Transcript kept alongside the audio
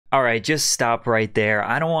Alright, just stop right there.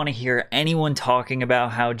 I don't want to hear anyone talking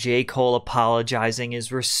about how J. Cole apologizing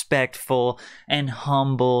is respectful and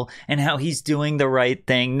humble and how he's doing the right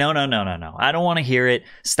thing. No. I don't want to hear it.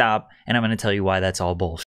 Stop, and I'm going to tell you why that's all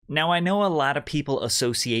bullshit. Now, I know a lot of people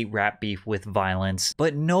associate rap beef with violence,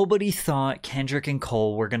 but nobody thought Kendrick and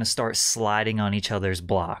Cole were going to start sliding on each other's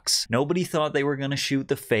blocks. Nobody thought they were going to shoot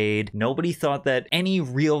the fade. Nobody thought that any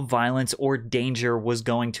real violence or danger was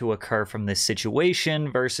going to occur from this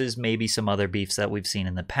situation versus maybe some other beefs that we've seen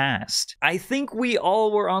in the past. I think we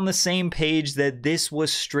all were on the same page that this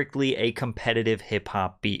was strictly a competitive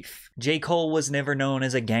hip-hop beef. J. Cole was never known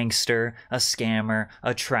as a gangster, a scammer,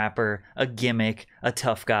 a trapper, a gimmick, a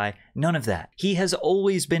tough guy. None of that. He has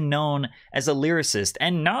always been known as a lyricist,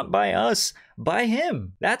 and not by us, by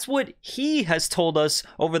him. That's what he has told us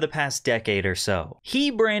over the past decade or so. He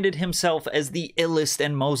branded himself as the illest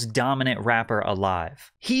and most dominant rapper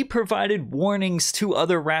alive. He provided warnings to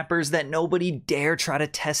other rappers that nobody dare try to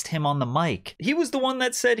test him on the mic. He was the one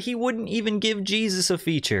that said he wouldn't even give Jesus a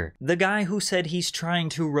feature. The guy who said he's trying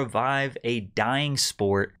to revive a dying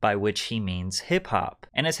sport, by which he means hip-hop.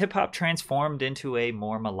 And as hip-hop transformed into a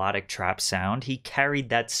more melodic trap sound, he carried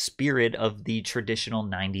that spirit of the traditional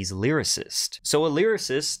 90s lyricist. So a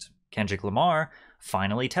lyricist, Kendrick Lamar,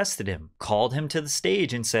 finally tested him, called him to the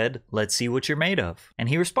stage and said, let's see what you're made of. And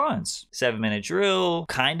he responds. 7-minute drill,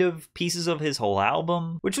 kind of pieces of his whole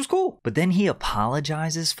album, which was cool. But then he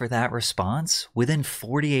apologizes for that response within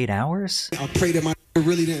 48 hours? I pray that my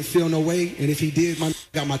really didn't feel no way, and if he did, my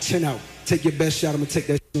got my chin out. Take your best shot, I'm gonna take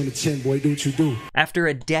that on the chin, boy, do what you do. After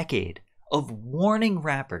a decade of warning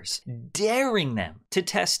rappers, daring them to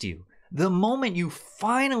test you, the moment you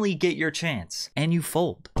finally get your chance and you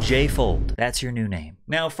fold. J-Fold, that's your new name.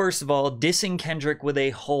 Now, first of all, dissing Kendrick with a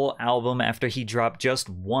whole album after he dropped just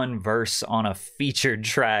one verse on a featured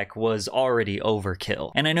track was already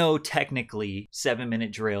overkill. And I know technically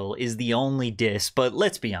 7-minute drill is the only diss, but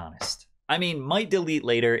let's be honest. I mean, Might Delete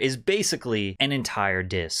Later is basically an entire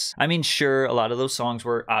diss. I mean, sure, a lot of those songs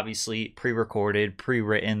were obviously pre-recorded,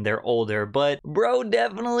 pre-written, they're older, but bro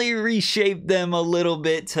definitely reshaped them a little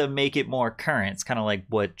bit to make it more current. It's kind of like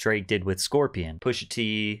what Drake did with Scorpion. Pusha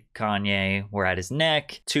T, Kanye were at his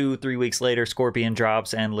neck. 2-3 weeks later, Scorpion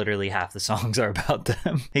drops, and literally half the songs are about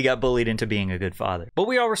them. He got bullied into being a good father. But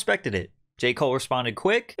we all respected it. J. Cole responded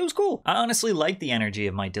quick. It was cool. I honestly liked the energy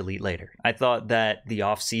of Might Delete Later. I thought that the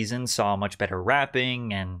off-season saw much better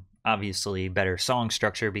rapping and obviously better song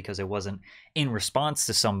structure because it wasn't in response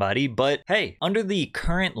to somebody, but hey, under the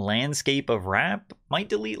current landscape of rap, Might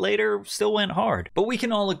Delete Later still went hard. But we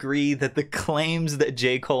can all agree that the claims that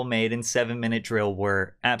J. Cole made in 7-minute drill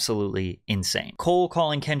were absolutely insane. Cole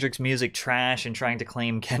calling Kendrick's music trash and trying to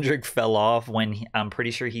claim Kendrick fell off when I'm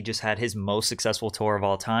pretty sure he just had his most successful tour of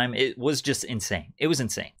all time. It was just insane. It was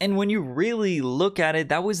insane. And when you really look at it,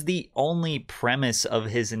 that was the only premise of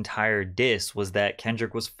his entire diss, was that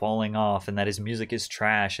Kendrick was falling off and that his music is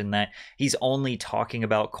trash and that he's only talking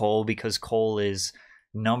about Cole because Cole is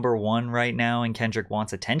 #1 right now and Kendrick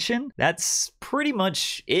wants attention. That's pretty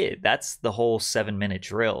much it. That's the whole 7-minute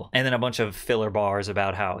drill. And then a bunch of filler bars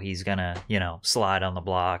about how he's gonna, you know, slide on the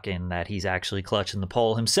block and that he's actually clutching the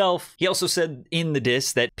pole himself. He also said in the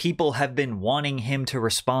diss that people have been wanting him to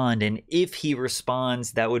respond, and if he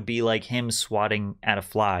responds, that would be like him swatting at a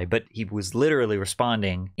fly. But he was literally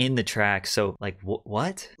responding in the track, so like,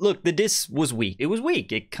 what? Look, the diss was weak. It was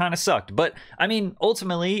weak. It kind of sucked. But I mean,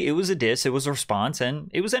 ultimately, it was a diss. It was a response, and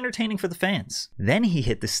it was entertaining for the fans. Then he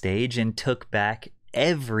hit the stage and took back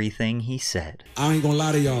everything he said. I ain't gonna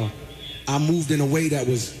lie to y'all. I moved in a way that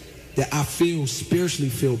I feel spiritually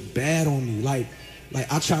feel bad on me. Like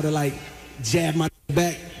I try to like jab my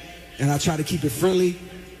back and I try to keep it friendly.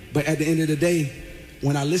 But at the end of the day,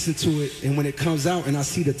 when I listen to it and when it comes out and I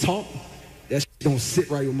see the talk, that shit don't sit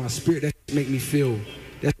right with my spirit. That shit make me feel,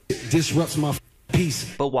 that shit disrupts my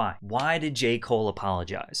peace. But why? Why did J. Cole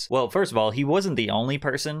apologize? Well, first of all, he wasn't the only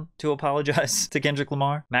person to apologize to Kendrick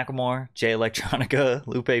Lamar. Macklemore, Jay Electronica,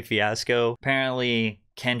 Lupe Fiasco. Apparently,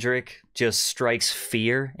 Kendrick just strikes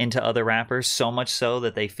fear into other rappers, so much so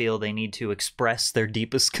that they feel they need to express their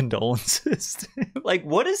deepest condolences. Like,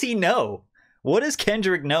 what does he know? What does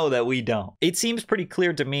Kendrick know that we don't? It seems pretty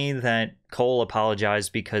clear to me that Cole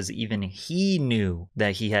apologized because even he knew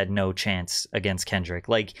that he had no chance against Kendrick.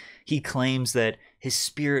 Like, he claims that his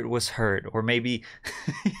spirit was hurt, or maybe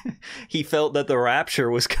he felt that the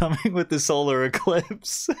rapture was coming with the solar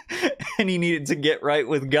eclipse and he needed to get right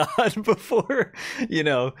with God before, you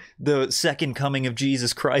know, the second coming of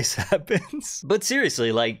Jesus Christ happens. But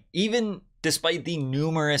seriously, like, even Despite the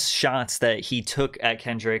numerous shots that he took at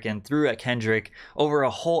Kendrick and threw at Kendrick over a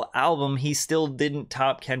whole album, he still didn't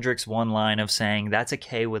top Kendrick's one line of saying, "That's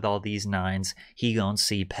okay with all these nines, he gon'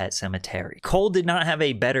 see Pet Sematary." Cole did not have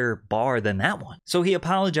a better bar than that one, so he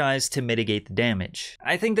apologized to mitigate the damage.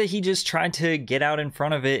 I think that he just tried to get out in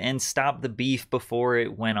front of it and stop the beef before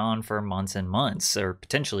it went on for months and months, or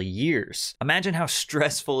potentially years. Imagine how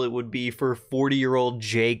stressful it would be for 40-year-old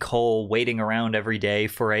J. Cole waiting around every day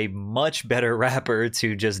for a much better rapper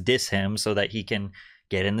to just diss him so that he can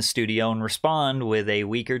get in the studio and respond with a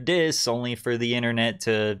weaker diss, only for the internet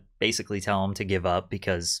to basically tell him to give up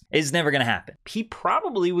because it's never gonna happen. He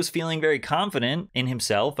probably was feeling very confident in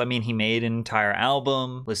himself. I mean, he made an entire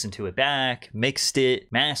album, listened to it back, mixed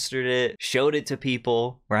it, mastered it, showed it to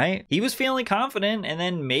people, right? He was feeling confident, and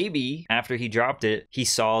then maybe after he dropped it, he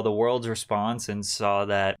saw the world's response and saw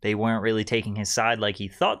that they weren't really taking his side like he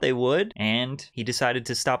thought they would, and he decided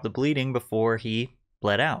to stop the bleeding before he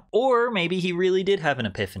bled out. Or maybe he really did have an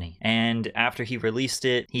epiphany, and after he released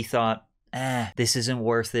it, he thought, this isn't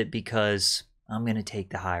worth it because I'm gonna take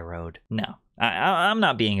the high road. No, I'm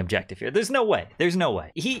not being objective here. There's no way. There's no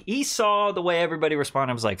way. He saw the way everybody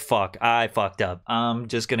responded and was like, fuck, I fucked up. I'm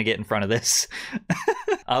just gonna get in front of this.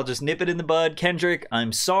 I'll just nip it in the bud. Kendrick,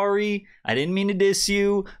 I'm sorry. I didn't mean to diss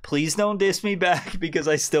you. Please don't diss me back because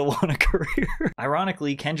I still want a career.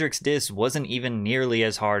 Ironically, Kendrick's diss wasn't even nearly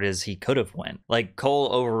as hard as he could have went. Like,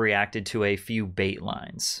 Cole overreacted to a few bait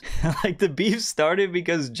lines. Like, the beef started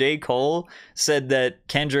because J. Cole said that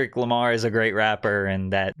Kendrick Lamar is a great rapper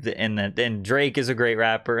and Drake is a great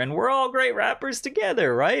rapper and we're all great rappers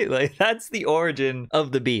together, right? Like, that's the origin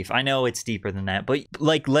of the beef. I know it's deeper than that, but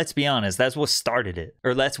like, let's be honest, that's what started it,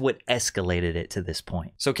 or that's what escalated it to this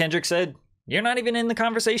point. So Kendrick said, "You're not even in the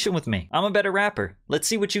conversation with me. I'm a better rapper. Let's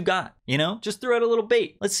see what you got. You know, just throw out a little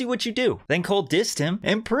bait. Let's see what you do." Then Cole dissed him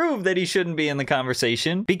and proved that he shouldn't be in the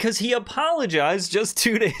conversation because he apologized just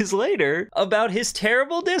 2 days later about his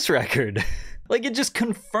terrible diss record. Like, it just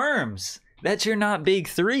confirms that you're not big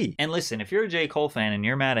three. And listen, if you're a J. Cole fan and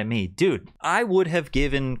you're mad at me, dude, I would have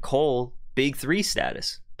given Cole big three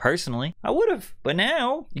status. Personally, I would have, but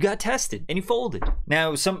now you got tested and you folded.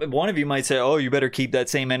 Now, one of you might say, "Oh, you better keep that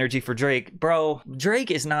same energy for Drake." Bro, Drake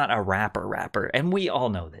is not a rapper, and we all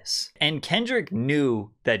know this. And Kendrick knew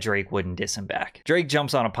that Drake wouldn't diss him back. Drake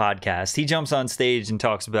jumps on a podcast. He jumps on stage and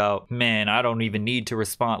talks about, "Man, I don't even need to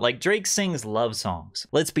respond." Like, Drake sings love songs.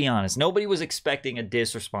 Let's be honest. Nobody was expecting a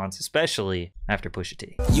diss response, especially after Pusha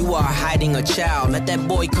T. "You are hiding a child. Let that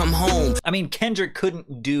boy come home." I mean, Kendrick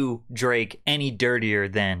couldn't do Drake any dirtier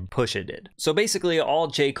than Pusha did. So basically, all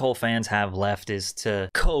J. Cole fans have left is to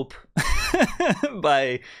cope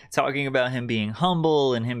by talking about him being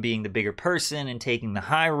humble and him being the bigger person and taking the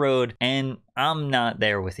high road. And I'm not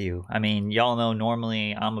there with you. I mean, y'all know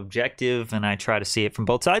normally I'm objective and I try to see it from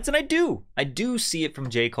both sides, and I do. I do see it from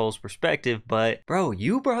J. Cole's perspective, but bro,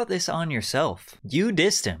 you brought this on yourself. You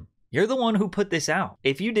dissed him. You're the one who put this out.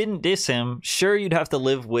 If you didn't diss him, sure, you'd have to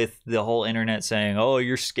live with the whole internet saying, "Oh,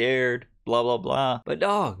 you're scared, blah, blah, blah." But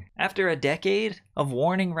dog, after a decade of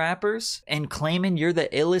warning rappers and claiming you're the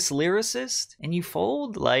illest lyricist and you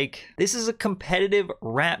fold, like, this is a competitive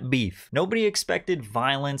rap beef. Nobody expected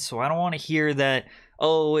violence, so I don't want to hear that,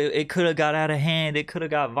 "Oh, it could have got out of hand, it could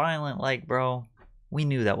have got violent." Like, bro, we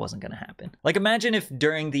knew that wasn't going to happen. Like, imagine if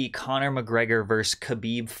during the Conor McGregor versus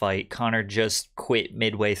Khabib fight, Conor just quit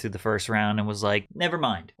midway through the first round and was like, "Never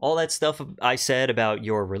mind. All that stuff I said about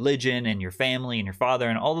your religion and your family and your father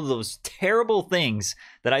and all of those terrible things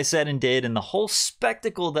that I said and did and the whole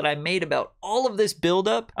spectacle that I made about all of this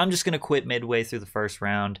buildup, I'm just going to quit midway through the first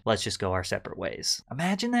round. Let's just go our separate ways."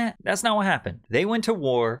 Imagine that. That's not what happened. They went to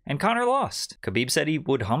war and Conor lost. Khabib said he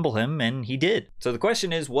would humble him and he did. So the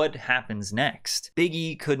question is, what happens next?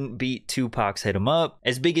 Biggie couldn't beat Tupac's Hit 'Em Up.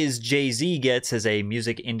 As big as Jay-Z gets as a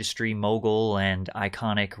music industry mogul and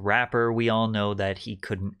iconic rapper, we all know that he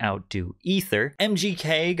couldn't outdo Ether.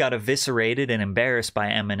 MGK got eviscerated and embarrassed by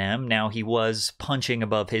Eminem. Now, he was punching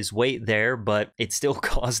above his weight there, but it still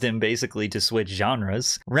caused him basically to switch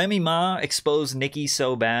genres. Remy Ma exposed Nicki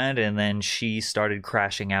so bad, and then she started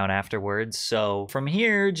crashing out afterwards. So from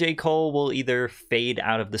here, J. Cole will either fade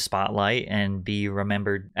out of the spotlight and be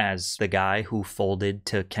remembered as the guy who folded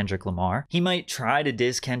to Kendrick Lamar. He might try to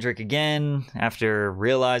diss Kendrick again after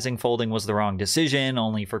realizing folding was the wrong decision,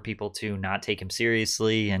 only for people to not take him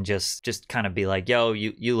seriously and just kind of be like, "Yo,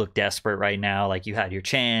 you look desperate right now, like you had your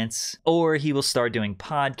chance." Or he will start doing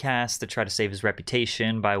podcasts to try to save his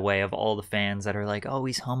reputation by way of all the fans that are like, "Oh,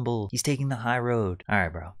 he's humble, he's taking the high road." All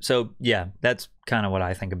right, bro. So yeah, that's kind of what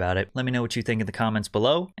I think about it. Let me know what you think in the comments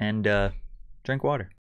below, and drink water.